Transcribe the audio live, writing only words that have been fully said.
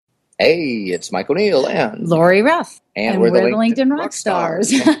Hey, it's Mike O'Neill and Lori Ruff. And we're the LinkedIn Rock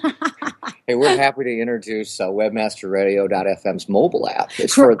Stars. Hey, we're happy to introduce webmasterradio.fm's mobile app.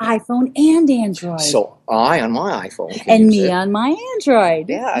 It's for iPhone and Android. So I on my iPhone can and use me it. On my Android.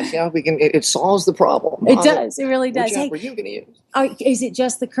 Yeah, we can. It solves the problem. It does. It really does. Which app are you going to use? Is it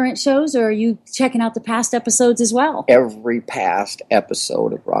just the current shows, or are you checking out the past episodes as well? Every past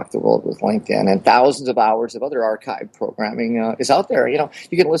episode of Rock the World with LinkedIn and thousands of hours of other archived programming is out there. You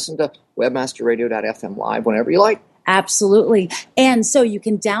can listen to webmasterradio.fm live whenever you like. Absolutely. And so you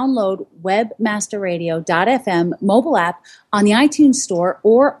can download webmasterradio.fm mobile app on the iTunes Store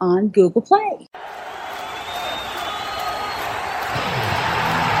or on Google Play.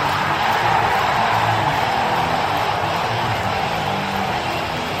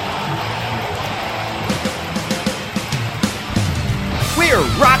 We're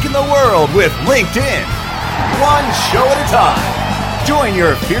rocking the world with LinkedIn. One show at a time. Join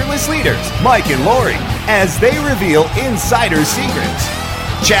your fearless leaders, Mike and Lori, as they reveal insider secrets.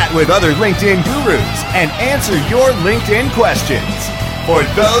 Chat with other LinkedIn gurus and answer your LinkedIn questions. For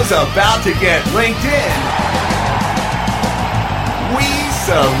those about to get LinkedIn, we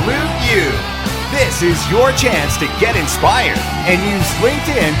salute you. This is your chance to get inspired and use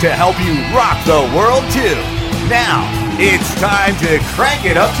LinkedIn to help you rock the world too. Now, it's time to crank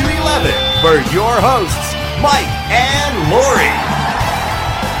it up to 11 for your hosts, Mike and Lori.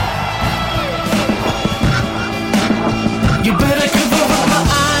 You better cover up my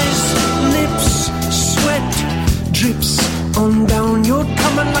eyes, lips, sweat drips on down. You're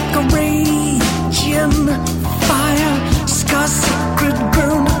coming like a raging fire, scar sacred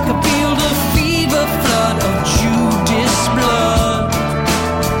ground. I can feel the fever flood of Judas blood.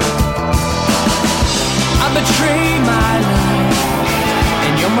 I betray my life,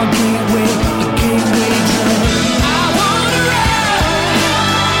 and you're my gateway drug. I wanna run.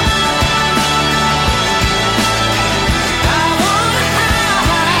 I wanna hide.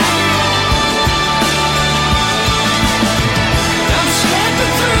 I'm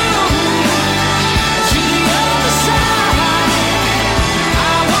stepping through to the other side. I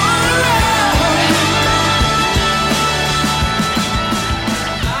wanna run.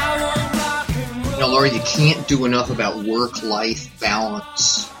 I want rock and roll. Lori, you can't do enough about work-life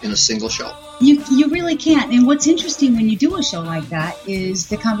balance in a single show. You really can't. And what's interesting when you do a show like that is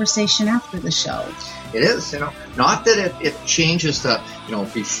the conversation after the show. It is, not that it changes the,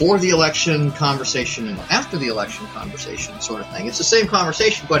 before the election conversation and after the election conversation sort of thing. It's the same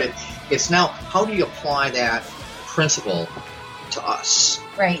conversation, but it's now how do you apply that principle to us?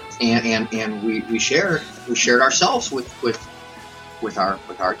 Right. And we shared ourselves with our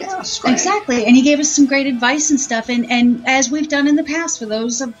guests. Right? Exactly. And he gave us some great advice and stuff. And as we've done in the past, for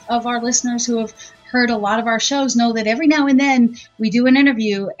those of our listeners who have heard a lot of our shows, know that every now and then we do an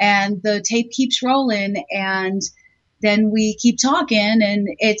interview and the tape keeps rolling and then we keep talking and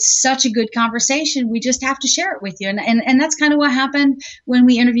it's such a good conversation. We just have to share it with you. And that's kind of what happened when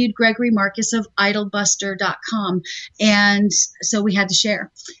we interviewed Gregory Marcus of idlebuster.com. And so we had to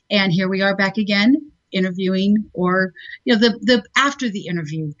share. And here we are back again, interviewing, or the after the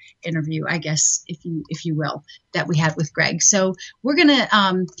interview, I guess, if you will, that we had with Greg. So we're gonna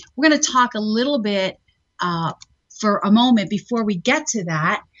talk a little bit for a moment before we get to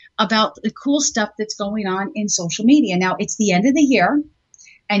that about the cool stuff that's going on in social media. Now it's the end of the year,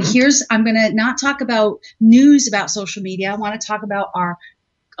 and I'm gonna not talk about news about social media. I want to talk about our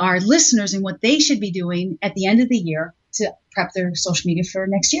listeners and what they should be doing at the end of the year to prep their social media for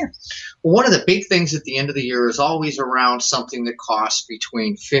next year. Well, one of the big things at the end of the year is always around something that costs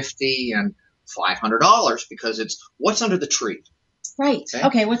between $50 and $500 because it's what's under the tree. Right.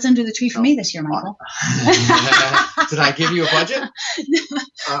 Okay. What's under the tree for me this year, Michael? Did I give you a budget?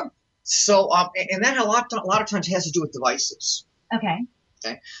 And that a lot of times has to do with devices. Okay.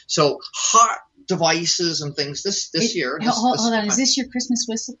 So hot devices and things this year. Hold on. Is this your Christmas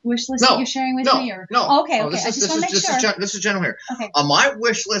wish list that you're sharing with me? Or? No. Oh, okay. No, I just want to make sure. This is general here. Okay. My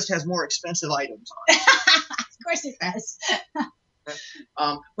wish list has more expensive items on it. Of course it does.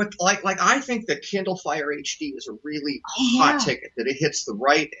 But I think the Kindle Fire HD is a really hot ticket. That it hits the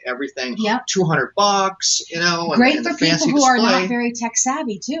right everything. Yep. $200, and great and for the fancy people who display. are not very tech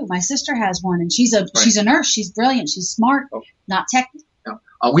savvy too. My sister has one, and she's a nurse. She's brilliant. She's smart, not tech. No.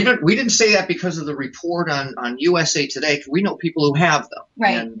 We didn't say that because of the report on USA Today. We know people who have them.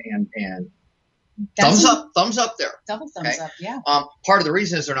 Right. And thumbs up there. Double thumbs up, yeah. Part of the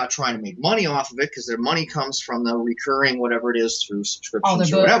reason is they're not trying to make money off of it because their money comes from the recurring whatever it is through subscriptions all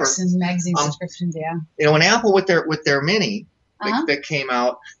the or whatever. Books and magazine subscriptions, yeah. When Apple with their Mini that came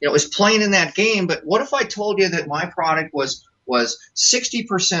out, it was playing in that game. But what if I told you that my product was was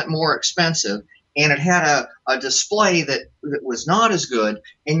 60% more expensive, and it had a display that was not as good,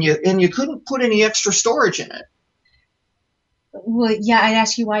 and you couldn't put any extra storage in it. Well, yeah, I'd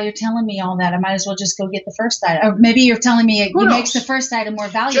ask you why you're telling me all that. I might as well just go get the first item. Or maybe you're telling me it makes the first item more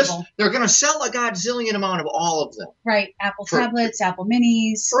valuable. They're going to sell a godzillion amount of all of them. Right. Apple tablets, Apple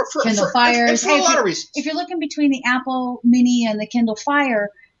minis, Kindle Fires. For a lot of reasons. If you're looking between the Apple mini and the Kindle Fire,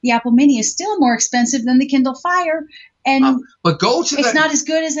 the Apple mini is still more expensive than the Kindle Fire. And but it's not as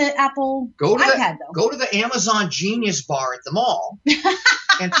good as an Apple iPad, though. Go to the Amazon Genius Bar at the mall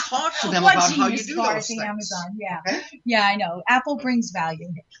and talk to them about how you do those things. Amazon, yeah. Okay? Yeah, I know. Apple brings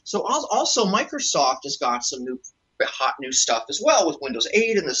value. So also Microsoft has got some hot new stuff as well with Windows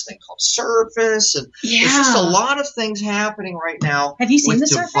 8 and this thing called Surface, and there's just a lot of things happening right now. Have you seen the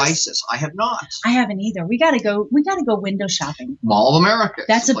devices. Surface? I have not. I haven't either. We gotta go window shopping. Mall of America.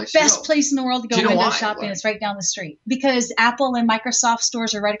 That's the best place in the world to go window shopping. Why? It's right down the street because Apple and Microsoft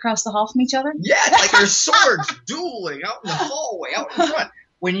stores are right across the hall from each other. Yeah, it's like there's swords dueling out in the hallway, out in front.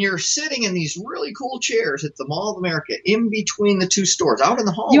 When you're sitting in these really cool chairs at the Mall of America, in between the two stores, out in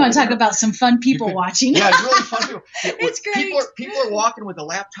the hallway. You want to talk about some fun people watching? Yeah, it's really fun. It's great. People are walking with a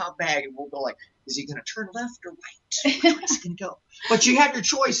laptop bag, and we'll go like, is he going to turn left or right? Where's he going to go? But you have your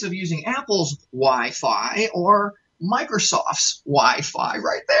choice of using Apple's Wi-Fi or Microsoft's Wi-Fi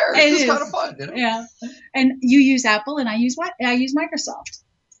right there. It's kind of fun, you know? Yeah. And you use Apple, and I use Microsoft.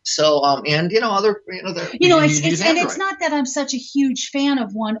 So, and it's not that I'm such a huge fan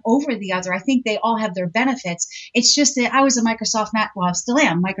of one over the other. I think they all have their benefits. It's just that I was a Microsoft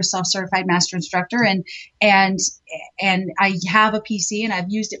certified master instructor, and I have a PC and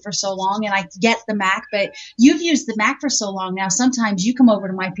I've used it for so long, and I get the Mac, but you've used the Mac for so long now. Sometimes you come over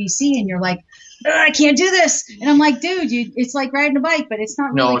to my PC and you're like, I can't do this. And I'm like, dude, it's like riding a bike, but it's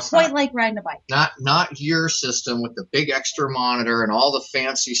not really quite like riding a bike. Not your system with the big extra monitor and all the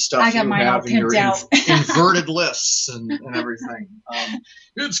fancy stuff I got mine all pimped out. Inverted lists and everything.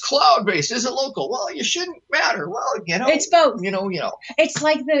 It's cloud-based. Is it local? Well, you shouldn't matter. Well, it's both. It's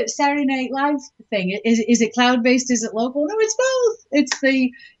like the Saturday Night Live thing. Is it cloud-based? Is it local? No, it's both.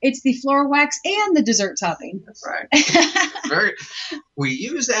 It's the floor wax and the dessert topping. That's right. We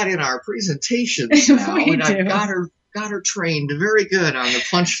use that in our presentations now, and I've got her trained very good on the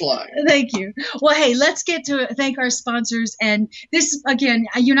punchline. Thank you. Well, hey, let's get to thank our sponsors. And this, again,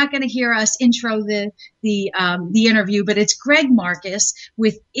 you're not going to hear us intro the interview, but it's Greg Marcus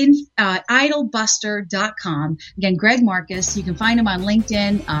with idlebuster.com. Again, Greg Marcus. You can find him on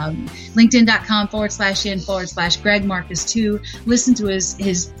LinkedIn, linkedin.com/in/Greg Marcus 2. Listen to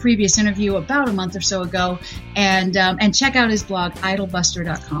his previous interview about a month or so ago, and check out his blog,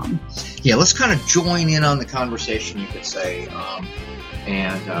 idlebuster.com. Yeah, let's kind of join in on the conversation, you could say,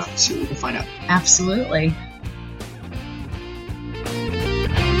 and see what we can find out. Absolutely.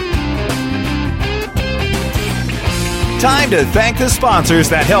 Time to thank the sponsors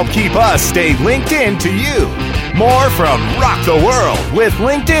that help keep us stay linked in to you. More from Rock the World with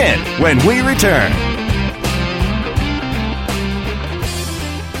LinkedIn when we return.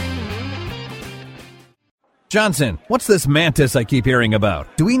 Johnson, what's this mantis I keep hearing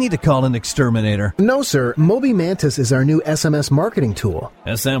about? Do we need to call an exterminator? No, sir. Moby Mantis is our new SMS marketing tool.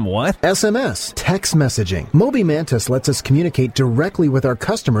 SM what? SMS, text messaging. Moby Mantis lets us communicate directly with our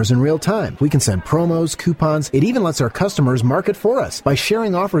customers in real time. We can send promos, coupons. It even lets our customers market for us by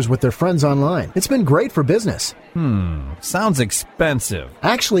sharing offers with their friends online. It's been great for business. Sounds expensive.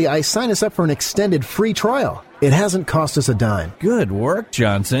 Actually, I signed us up for an extended free trial. It hasn't cost us a dime. Good work,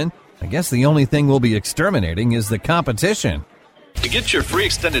 Johnson. I guess the only thing we'll be exterminating is the competition. To get your free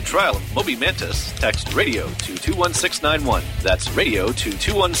extended trial of Moby Mantis, text radio to 21691. That's radio to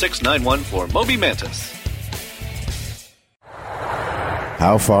 21691 for Moby Mantis.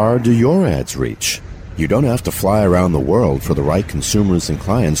 How far do your ads reach? You don't have to fly around the world for the right consumers and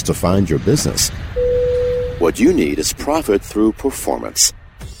clients to find your business. What you need is profit through performance.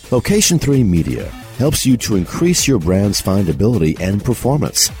 Location 3 Media helps you to increase your brand's findability and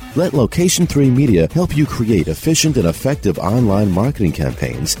performance. Let Location 3 Media help you create efficient and effective online marketing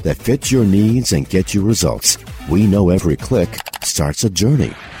campaigns that fit your needs and get you results. We know every click starts a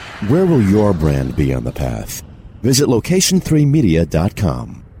journey. Where will your brand be on the path? Visit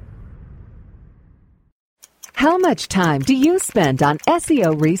location3media.com. How much time do you spend on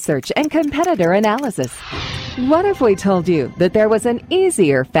SEO research and competitor analysis? What if we told you that there was an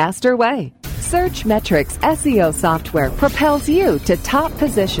easier, faster way? Searchmetrics SEO software propels you to top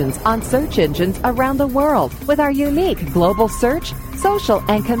positions on search engines around the world with our unique global search, social,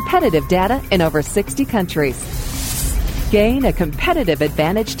 and competitive data in over 60 countries. Gain a competitive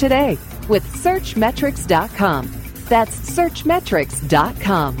advantage today with Searchmetrics.com. That's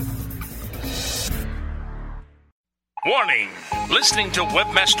searchmetrics.com. Warning! Listening to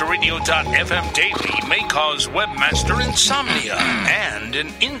WebmasterRadio.fm daily may cause webmaster insomnia and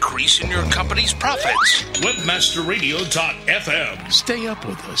an increase in your company's profits. WebmasterRadio.fm. Stay up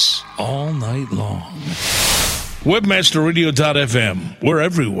with us all night long. WebmasterRadio.fm. We're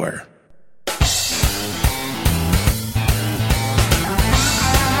everywhere.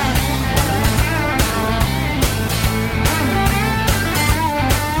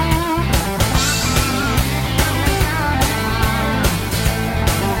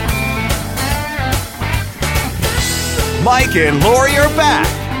 Mike and Lori are back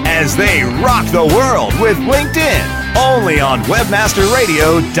as they rock the world with LinkedIn, only on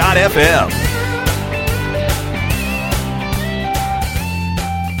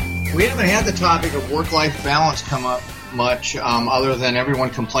WebmasterRadio.fm. We haven't had the topic of work-life balance come up much, other than everyone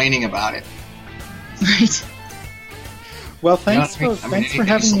complaining about it. Right. Well, thanks for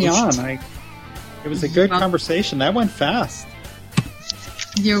having me on. It was a good conversation. That went fast.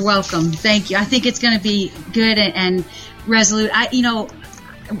 You're welcome. Thank you. I think it's going to be good and resolute.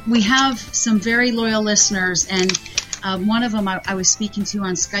 We have some very loyal listeners, and one of them I was speaking to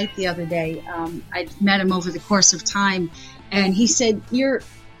on Skype the other day. I met him over the course of time, and he said, Your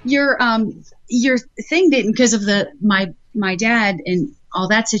thing didn't, because of my dad and all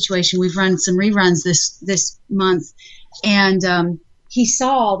that situation. We've run some reruns this month, and he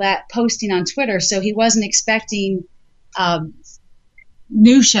saw all that posting on Twitter, so he wasn't expecting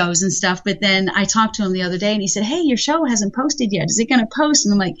new shows and stuff. But then I talked to him the other day, and he said, "Hey, your show hasn't posted yet. Is it going to post?"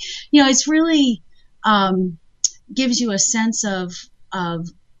 And I'm like, it's really gives you a sense of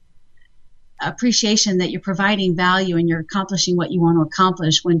appreciation that you're providing value and you're accomplishing what you want to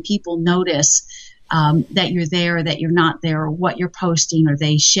accomplish when people notice that you're there, or that you're not there, or what you're posting, or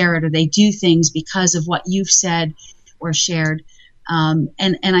they share it, or they do things because of what you've said or shared.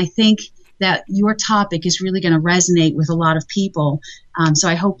 And I think that your topic is really going to resonate with a lot of people. So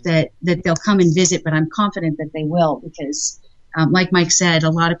I hope that they'll come and visit, but I'm confident that they will, because like Mike said, a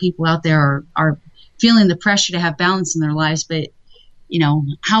lot of people out there are feeling the pressure to have balance in their lives. But,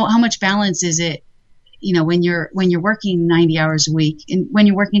 how much balance is it, when you're working 90 hours a week, and when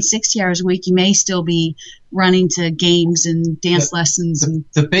you're working 60 hours a week, you may still be running to games and dance lessons.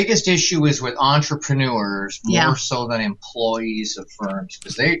 The biggest issue is with entrepreneurs more so than employees of firms,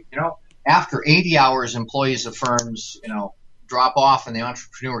 because they, after 80 hours, employees of firms, drop off and the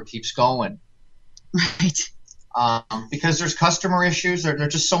entrepreneur keeps going. Right. Because there's customer issues. There are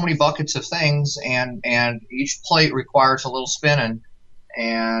just so many buckets of things, and each plate requires a little spinning.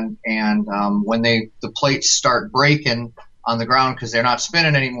 And when the plates start breaking on the ground because they're not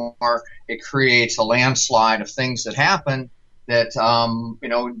spinning anymore, it creates a landslide of things that happen that,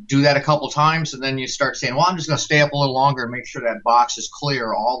 do that a couple times, and then you start saying, well, I'm just going to stay up a little longer and make sure that box is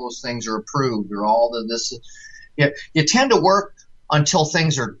clear, all those things are approved, or all this. You tend to work until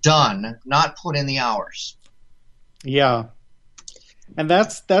things are done, not put in the hours. Yeah. And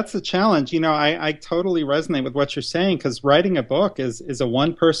that's a challenge. I totally resonate with what you're saying, because writing a book is a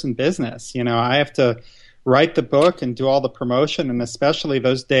one-person business. I have to write the book and do all the promotion, and especially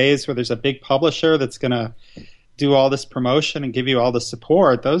those days where there's a big publisher that's going to do all this promotion and give you all the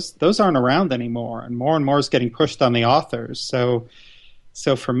support. Those aren't around anymore, and more is getting pushed on the authors. So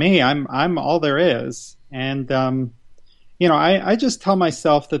for me, I'm all there is, and I just tell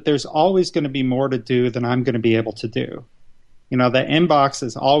myself that there's always going to be more to do than I'm going to be able to do. The inbox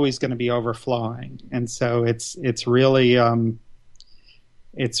is always going to be overflowing, and so it's really I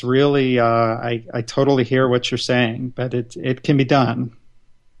totally hear what you're saying, but it can be done.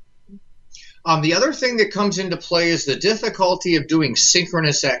 The other thing that comes into play is the difficulty of doing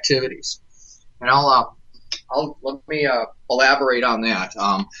synchronous activities, and let me elaborate on that.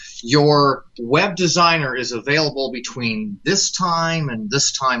 Your web designer is available between this time and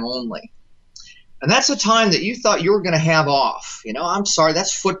this time only. And that's a time that you thought you were going to have off. I'm sorry,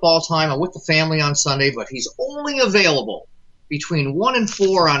 that's football time. I'm with the family on Sunday, but he's only available between 1 and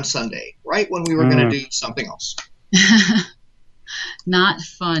 4 on Sunday, right when we were going to do something else. Not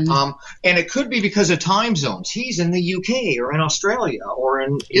fun. And it could be because of time zones. He's in the UK or in Australia or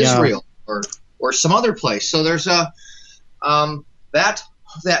in Israel or some other place. So there's that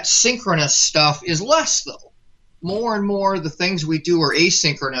synchronous stuff is less, though. More and more the things we do are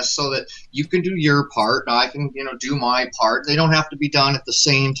asynchronous, so that you can do your part and I can do my part. They don't have to be done at the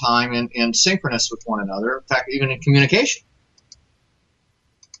same time and synchronous with one another. In fact, even in communication.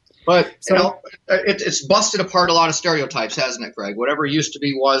 But it's busted apart a lot of stereotypes, hasn't it, Greg? Whatever used to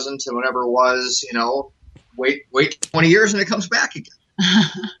be wasn't, and whatever was, wait 20 years and it comes back again.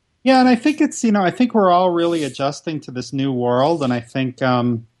 Yeah, and I think it's, I think we're all really adjusting to this new world, and I think,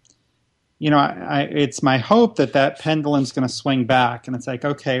 it's my hope that pendulum's going to swing back, and it's like,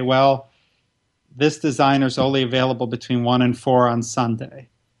 okay, well, this designer's only available between 1 and 4 on Sunday.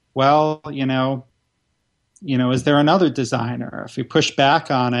 Well, is there another designer? If we push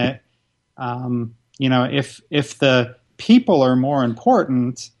back on it, if the people are more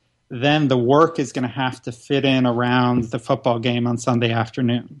important, then the work is going to have to fit in around the football game on Sunday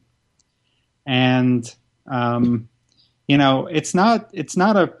afternoon. And it's not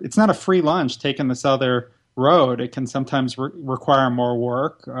a free lunch taking this other road. It can sometimes require more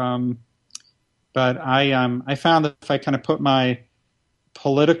work. But I found that if I kind of put my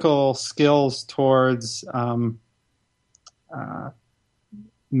political skills towards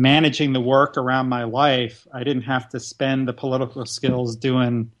managing the work around my life, I didn't have to spend the political skills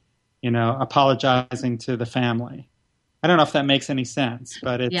doing, apologizing to the family. I don't know if that makes any sense,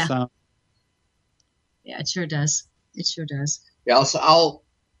 but it's yeah, it sure does. It sure does. Yeah, so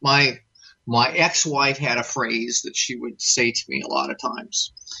my ex-wife had a phrase that she would say to me a lot of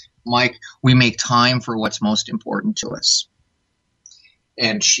times. Mike, we make time for what's most important to us.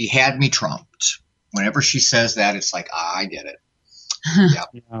 And she had me trumped. Whenever she says that, it's like, I get it. Yeah,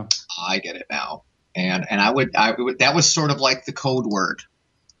 I get it now. And I would that was sort of like the code word.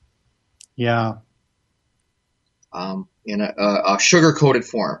 Yeah. In a sugar-coated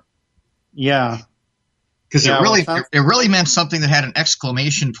form. Yeah. Because it really meant something that had an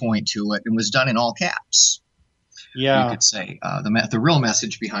exclamation point to it and was done in all caps. Yeah, you could say the real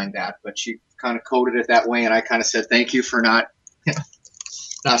message behind that, but she kind of coded it that way, and I kind of said, "Thank you for not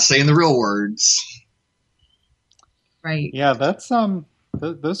saying the real words." Right. Yeah, that's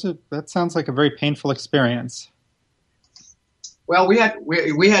that sounds like a very painful experience. Well, we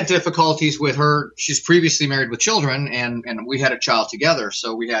had difficulties with her. She's previously married with children, and we had a child together,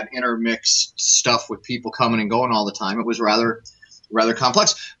 so we had intermixed stuff with people coming and going all the time. It was rather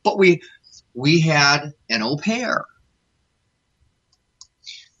complex, but we had an au pair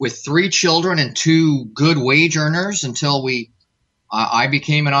with 3 children and 2 good wage earners until I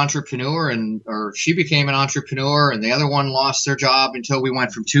became an entrepreneur or she became an entrepreneur, and the other one lost their job until we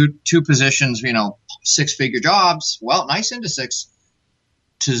went from two positions, 6-figure jobs, well, nice into 6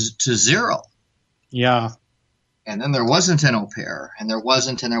 to 0. Yeah. And then there wasn't an au pair, and there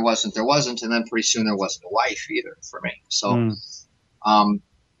wasn't, and then pretty soon there wasn't a wife either for me. So,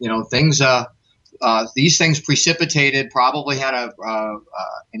 things, these things precipitated, probably had an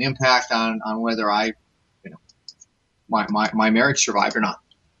impact on whether my marriage survived or not.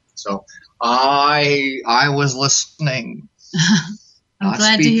 So I was listening. I'm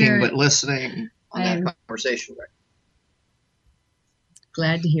glad to hear it. But listening on that conversation. Right?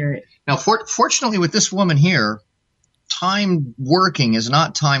 Glad to hear it. Now, fortunately with this woman here, time working is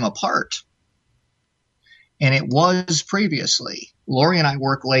not time apart. And it was previously. Lori and I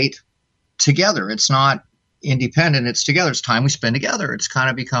work late together. It's not independent. It's together. It's time we spend together. It's kind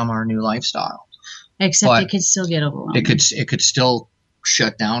of become our new lifestyle. Except it could still get overwhelming. It could still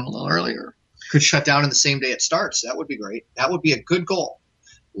shut down a little earlier. Could shut down in the same day it starts. That would be great. That would be a good goal.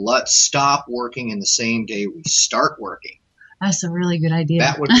 Let's stop working in the same day we start working. That's a really good idea.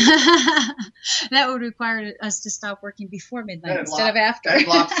 That would that would require us to stop working before midnight instead of after. Three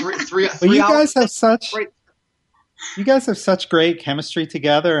well, you hours. You guys have such great chemistry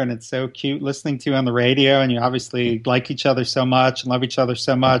together, and it's so cute listening to you on the radio, and you obviously like each other so much and love each other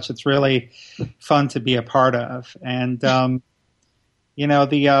so much. It's really fun to be a part of. And, the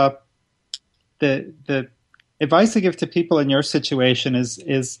advice I give to people in your situation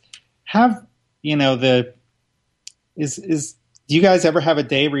is have, do you guys ever have a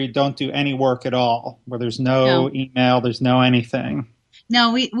day where you don't do any work at all, where there's no email, there's no anything?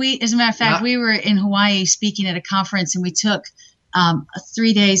 No, we as a matter of fact, we were in Hawaii speaking at a conference, and we took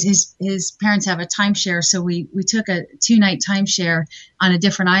 3 days. His parents have a timeshare, so we took a 2-night timeshare on a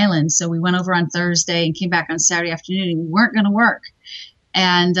different island. So we went over on Thursday and came back on Saturday afternoon, and we weren't going to work.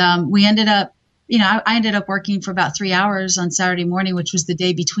 And we ended up, I ended up working for about 3 hours on Saturday morning, which was the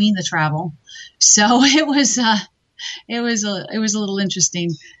day between the travel. So it was a little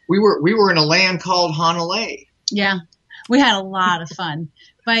interesting. We were in a land called Honolulu. Yeah. We had a lot of fun,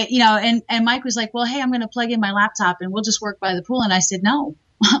 but and Mike was like, well, hey, I'm going to plug in my laptop and we'll just work by the pool. And I said, no,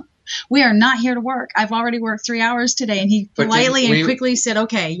 we are not here to work. I've already worked 3 hours today. And he politely and quickly said,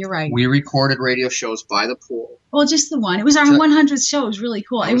 okay, you're right. We recorded radio shows by the pool. Well, just the one. It was our 100th show. It was really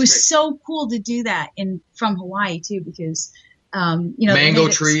cool. It was so cool to do that from Hawaii too, because, mango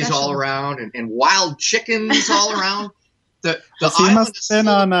trees all around and wild chickens all around. So you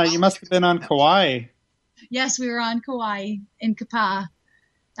must have been on Kauai. Yes, we were on Kauai in Kapa.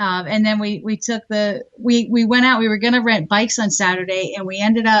 And then we took we went out. We were going to rent bikes on Saturday, and we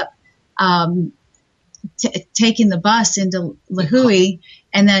ended up taking the bus into Lahui,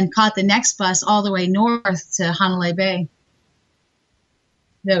 and then caught the next bus all the way north to Hanalei Bay.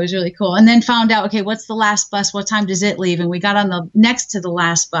 That was really cool. And then found out, okay, what's the last bus? What time does it leave? And we got on the next to the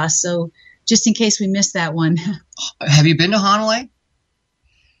last bus. So just in case we missed that one. Have you been to Hanalei?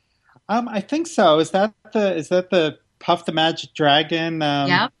 I think so. Is that the Puff the Magic Dragon?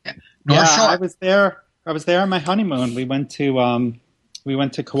 Yeah. I was there. I was there on my honeymoon. We went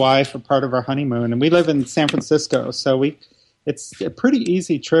to Kauai for part of our honeymoon, and we live in San Francisco, so it's a pretty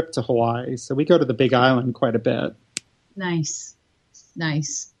easy trip to Hawaii. So we go to the Big Island quite a bit. Nice.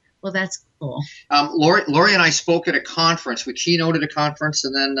 Well, that's cool. Lori and I spoke at a conference. We keynoted a conference,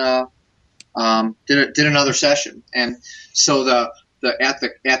 and then did another session. And so at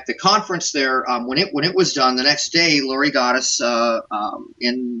the conference there, when it was done, the next day, Lori got us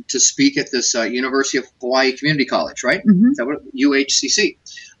in to speak at this University of Hawaii Community College, right? Mm-hmm. Is that what, UHCC.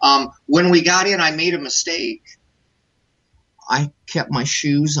 When we got in, I made a mistake. I kept my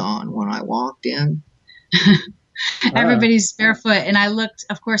shoes on when I walked in. Everybody's barefoot, and I looked.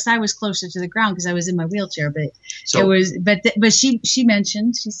 Of course, I was closer to the ground because I was in my wheelchair. But she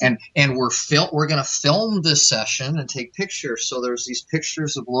mentioned. She said, and we're going to film this session and take pictures. So there's these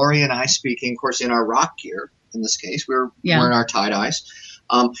pictures of Lori and I speaking, of course, in our rock gear. In this case, we're in our tie-dyes,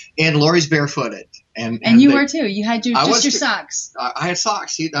 and Lori's barefooted. And you were too. You had your socks. I had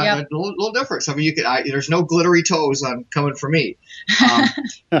socks. See, a little different. So you could. There's no glittery toes on coming for me. I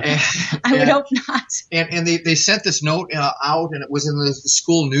would hope not. And they sent this note out, and it was in the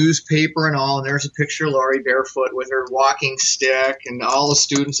school newspaper and all. And there's a picture of Lori barefoot with her walking stick, and all the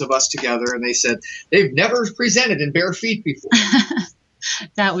students of us together. And they said they've never presented in bare feet before.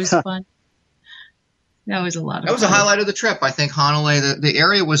 That was fun. That was a lot of fun. That was a highlight of the trip, I think, Hanalei. The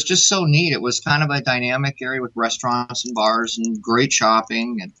area was just so neat. It was kind of a dynamic area with restaurants and bars and great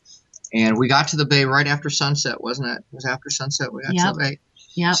shopping. And we got to the bay right after sunset, wasn't it? It was after sunset we got to the bay.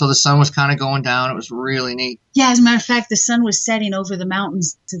 Yeah. So the sun was kind of going down. It was really neat. Yeah, as a matter of fact, the sun was setting over the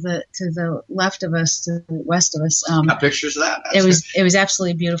mountains to the left of us, to the west of us. Got pictures of that. It was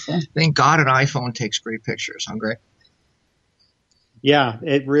absolutely beautiful. Thank God an iPhone takes great pictures, huh, Greg? Yeah,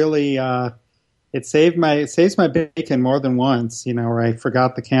 it really it saves my bacon more than once, where I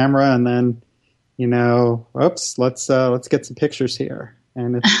forgot the camera and then, oops, let's get some pictures here.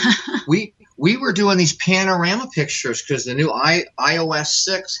 And we were doing these panorama pictures because the new iOS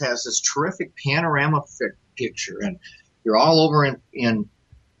 6 has this terrific panorama picture, and you're all over in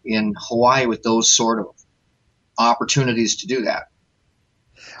Hawaii with those sort of opportunities to do that.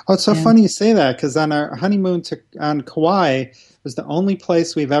 Oh, it's so funny you say that, because on our honeymoon on Kauai was the only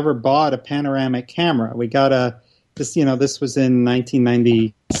place we've ever bought a panoramic camera. We got this was in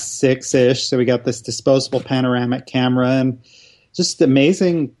 1996-ish, so we got this disposable panoramic camera, and just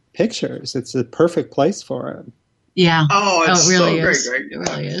amazing pictures. It's a perfect place for it. Yeah. Oh, it's it really so is. Great. It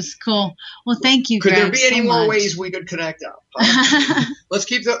really is. Cool. Well, thank you, Greg. Could there be any more much. ways we could connect up? Let's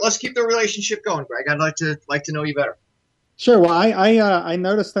keep the relationship going, Greg. I'd like to know you better. Sure. Well, I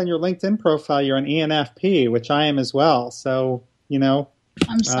noticed on your LinkedIn profile you're an ENFP, which I am as well. So, I'm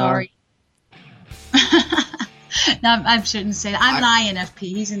sorry. No, I shouldn't say that. I'm an INFP.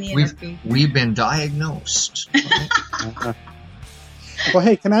 He's an ENFP. We've been diagnosed. Well,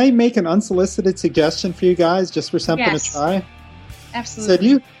 hey, can I make an unsolicited suggestion for you guys, just for something to try? Absolutely. So,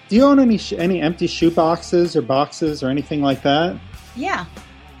 do you own any empty shoe boxes or anything like that? Yeah.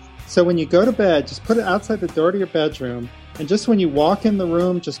 So when you go to bed, just put it outside the door to your bedroom, and just when you walk in the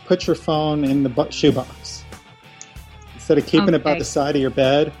room, just put your phone in the shoebox instead of keeping it by the side of your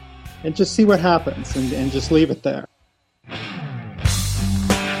bed, and just see what happens, and just leave it there.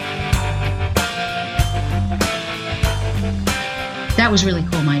 That was really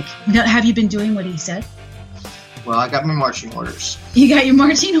cool, Mike. Have you been doing what he said? Well, I got my marching orders. You got your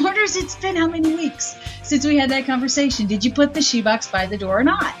marching orders? It's been how many weeks since we had that conversation? Did you put the shoebox by the door or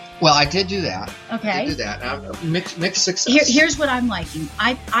not? Well, I did do that. Okay. I did do that. Mixed success. Here's what I'm liking.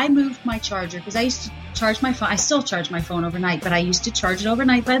 I moved my charger because I used to charge my phone. I still charge my phone overnight, but I used to charge it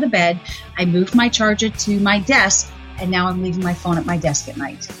overnight by the bed. I moved my charger to my desk, and now I'm leaving my phone at my desk at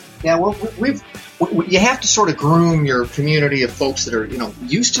night. Yeah, well, you have to sort of groom your community of folks that are,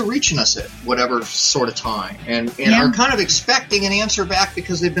 used to reaching us at whatever sort of time, and are kind of expecting an answer back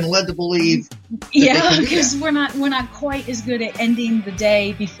because they've been led to believe. Yeah, because we're not quite as good at ending the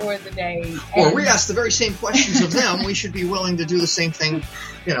day before the day. Or we ask the very same questions of them. We should be willing to do the same thing,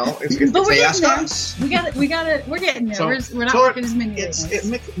 if they ask us. We got it. We're getting there. So, we're not working as many. It's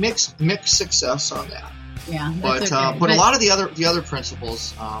mixed success on that. Yeah, but okay. but a lot of the other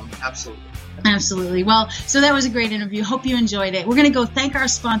principles, absolutely. Absolutely. Well, so that was a great interview. Hope you enjoyed it. We're going to go thank our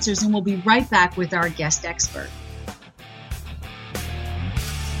sponsors, and we'll be right back with our guest expert.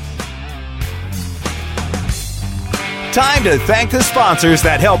 Time to thank the sponsors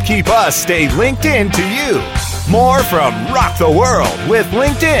that help keep us stay linked in to you. More from Rock the World with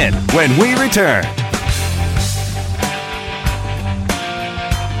LinkedIn when we return.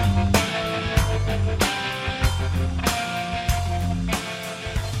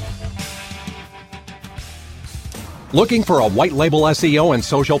 Looking for a white label SEO and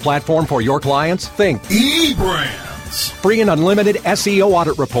social platform for your clients? Think eBrands. Free and unlimited SEO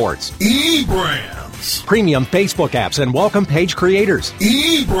audit reports. eBrands. Premium Facebook apps and welcome page creators.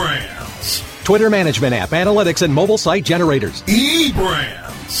 eBrands. Twitter management app, analytics, and mobile site generators.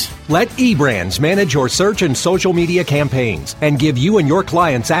 eBrands. Let eBrands manage your search and social media campaigns and give you and your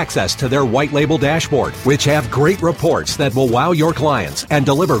clients access to their white label dashboard, which have great reports that will wow your clients and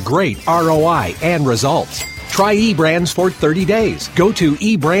deliver great ROI and results. Try eBrands for 30 days. Go to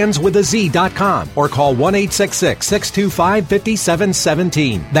eBrandsWithAZ.com or call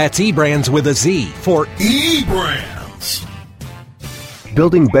 1-866-625-5717. That's eBrands with a Z for eBrands.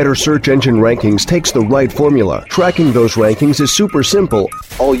 Building better search engine rankings takes the right formula. Tracking those rankings is super simple.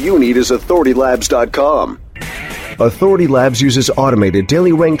 All you need is AuthorityLabs.com. Authority Labs uses automated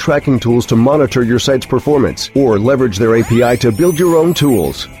daily rank tracking tools to monitor your site's performance or leverage their API to build your own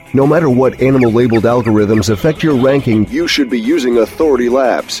tools. No matter what animal-labeled algorithms affect your ranking, you should be using Authority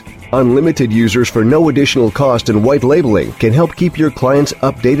Labs. Unlimited users for no additional cost and white labeling can help keep your clients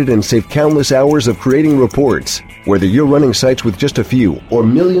updated and save countless hours of creating reports. Whether you're running sites with just a few or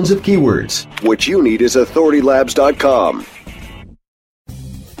millions of keywords, what you need is AuthorityLabs.com.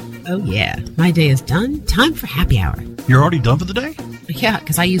 Oh yeah, my day is done. Time for happy hour. You're already done for the day? Yeah,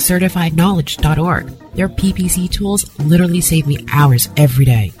 because I use CertifiedKnowledge.org. Their PPC tools literally save me hours every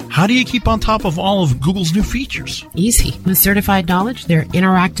day. How do you keep on top of all of Google's new features? Easy. With Certified Knowledge, their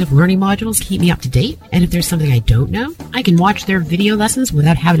interactive learning modules keep me up to date. And if there's something I don't know, I can watch their video lessons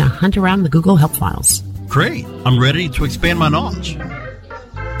without having to hunt around the Google help files. Great. I'm ready to expand my knowledge.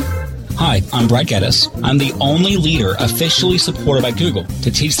 Hi, I'm Brett Geddes. I'm the only leader officially supported by Google to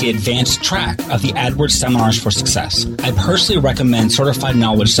teach the advanced track of the AdWords Seminars for Success. I personally recommend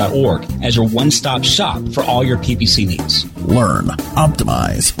CertifiedKnowledge.org as your one-stop shop for all your PPC needs. Learn,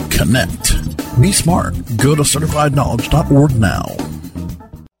 optimize, connect. Be smart. Go to CertifiedKnowledge.org now.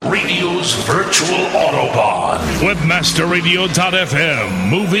 Radio's virtual Autobahn. Webmasterradio.fm.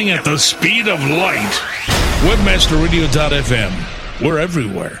 Moving at the speed of light. Webmasterradio.fm. We're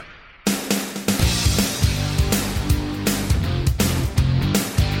everywhere.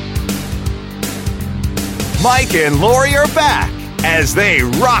 Mike and Lori are back as they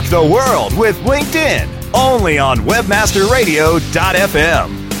rock the world with LinkedIn, only on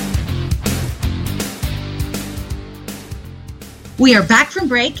webmasterradio.fm. We are back from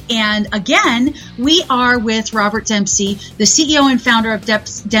break, and again, we are with Robert Dempsey, the CEO and founder of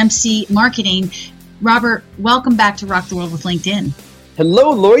Dempsey Marketing. Robert, welcome back to Rock the World with LinkedIn. Hello,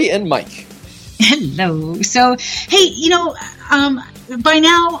 Lori and Mike. Hello. So, hey, by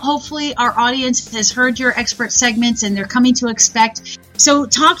now, hopefully, our audience has heard your expert segments and they're coming to expect. So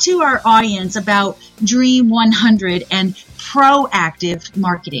talk to our audience about Dream 100 and proactive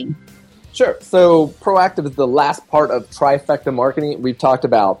marketing. Sure. So proactive is the last part of trifecta marketing. We've talked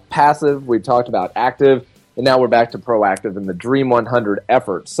about passive, we've talked about active, and now we're back to proactive in the Dream 100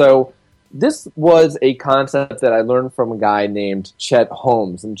 effort. So this was a concept that I learned from a guy named Chet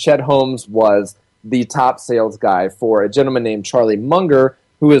Holmes. And Chet Holmes was the top sales guy for a gentleman named Charlie Munger,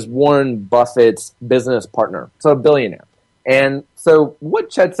 who is Warren Buffett's business partner, so a billionaire. And so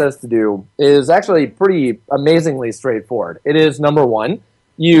what Chet says to do is actually pretty amazingly straightforward. It is, number one,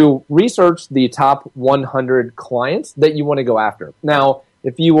 you research the top 100 clients that you want to go after. Now,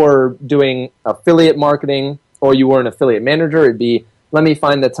 if you were doing affiliate marketing or you were an affiliate manager, it'd be, let me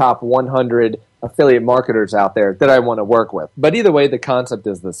find the top 100 affiliate marketers out there that I want to work with. But either way, the concept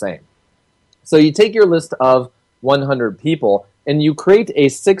is the same. So you take your list of 100 people and you create a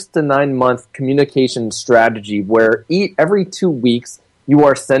 6 to 9 month communication strategy where every 2 weeks you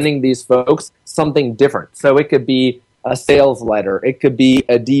are sending these folks something different. So it could be a sales letter, it could be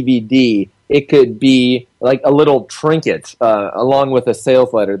a DVD, it could be like a little trinket along with a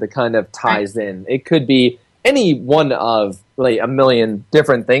sales letter that kind of ties in. It could be any one of really a million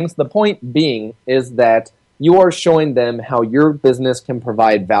different things. The point being is that you are showing them how your business can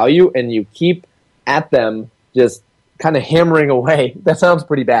provide value, and you keep at them just kind of hammering away. That sounds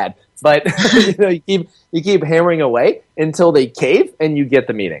pretty bad, but you keep hammering away until they cave and you get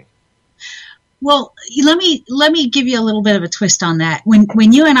the meeting. Well, let me give you a little bit of a twist on that.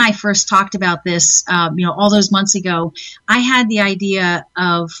 When you and I first talked about this, all those months ago, I had the idea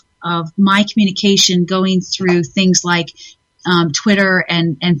of my communication going through things like Twitter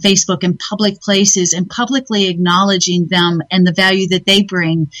and Facebook and public places, and publicly acknowledging them and the value that they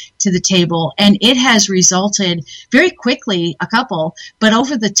bring to the table. And it has resulted very quickly, but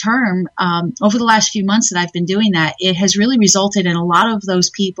over the term, over the last few months that I've been doing that, it has really resulted in a lot of those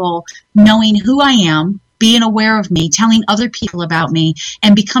people knowing who I am, being aware of me, telling other people about me,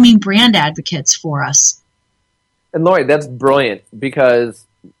 and becoming brand advocates for us. And Lori, that's brilliant, because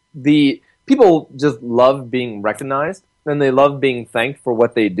the people just love being recognized, and they love being thanked for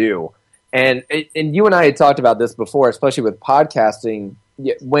what they do. And you and I had talked about this before, especially with podcasting,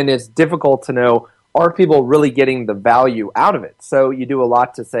 when it's difficult to know, are people really getting the value out of it? So you do a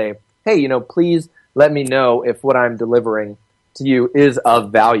lot to say, hey, please let me know if what I'm delivering to you is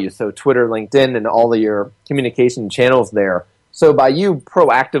of value. So Twitter, LinkedIn, and all of your communication channels there. So by you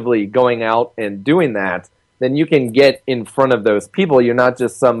proactively going out and doing that, then you can get in front of those people. You're not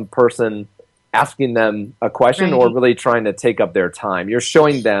just some person asking them a question or really trying to take up their time. You're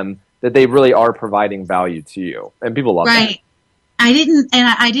showing them that they really are providing value to you, and people love that.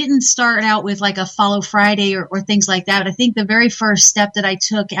 I didn't start out with like a Follow Friday or things like that. I think the very first step that I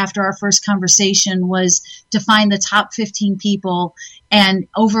took after our first conversation was to find the top 15 people. And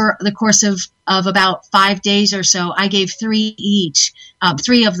over the course of about 5 days or so, I gave three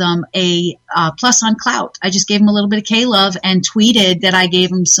of them a plus on clout. I just gave them a little bit of K-love and tweeted that I gave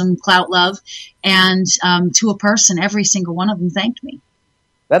them some clout love. And to a person, every single one of them thanked me.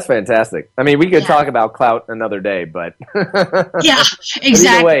 That's fantastic. I mean, we could talk about clout another day, but yeah,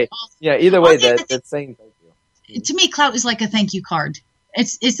 exactly. Either way, that's saying thank you. To me, clout is like a thank you card.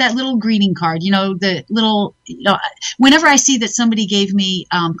 It's that little greeting card, the little, whenever I see that somebody gave me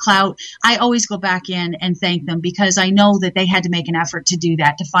clout, I always go back in and thank them, because I know that they had to make an effort to do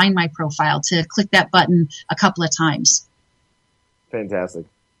that, to find my profile, to click that button a couple of times. Fantastic.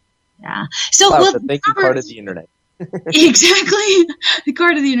 Yeah. So clout, the thank you card of the internet. Exactly. The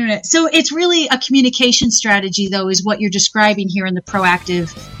card of the internet. So it's really a communication strategy, though, is what you're describing here in the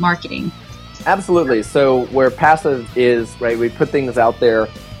proactive marketing. Absolutely. So where passive is, right, we put things out there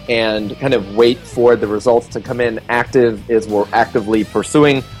and kind of wait for the results to come in. Active is we're actively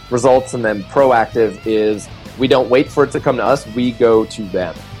pursuing results, and then proactive is we don't wait for it to come to us, we go to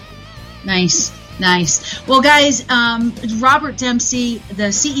them. Nice. Well, guys, Robert Dempsey, the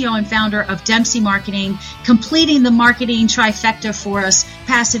CEO and founder of Dempsey Marketing, completing the marketing trifecta for us: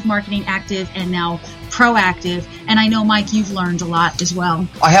 passive marketing, active, and now proactive. And I know, Mike, you've learned a lot as well.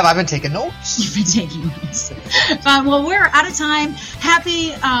 I have. I've been taking notes. You've been taking notes. Well, we're out of time.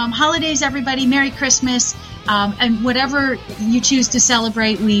 Happy holidays, everybody. Merry Christmas. And whatever you choose to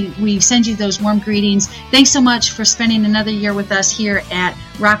celebrate, we send you those warm greetings. Thanks so much for spending another year with us here at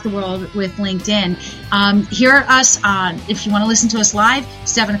Rock the World with LinkedIn. Hear us on, if you want to listen to us live,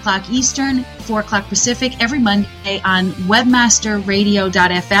 7 o'clock Eastern, 4 o'clock Pacific, every Monday on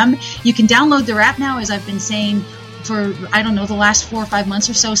webmasterradio.fm. You can download their app now, as I've been saying for, I don't know, the last 4 or 5 months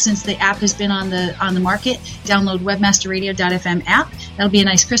or so since the app has been on the market. Download webmasterradio.fm app. That'll be a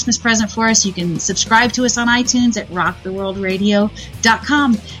nice Christmas present for us. You can subscribe to us on iTunes at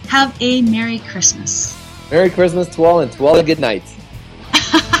rocktheworldradio.com. Have a Merry Christmas. Merry Christmas to all, and to all a good night.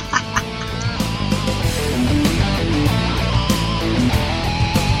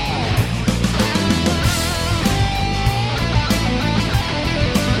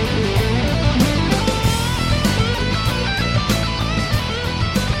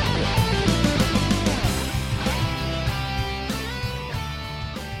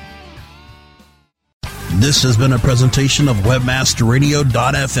 This has been a presentation of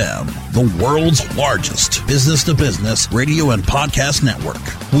WebmasterRadio.fm, the world's largest business-to-business radio and podcast network.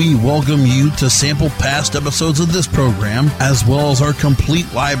 We welcome you to sample past episodes of this program, as well as our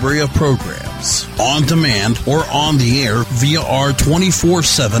complete library of programs, on demand or on the air via our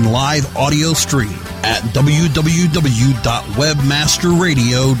 24/7 live audio stream at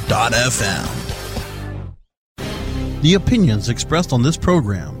www.webmasterradio.fm. The opinions expressed on this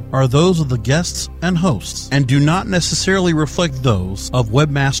program are those of the guests and hosts and do not necessarily reflect those of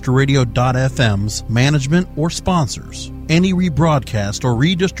WebmasterRadio.fm's management or sponsors. Any rebroadcast or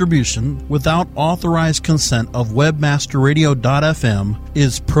redistribution without authorized consent of WebmasterRadio.fm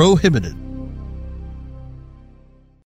is prohibited.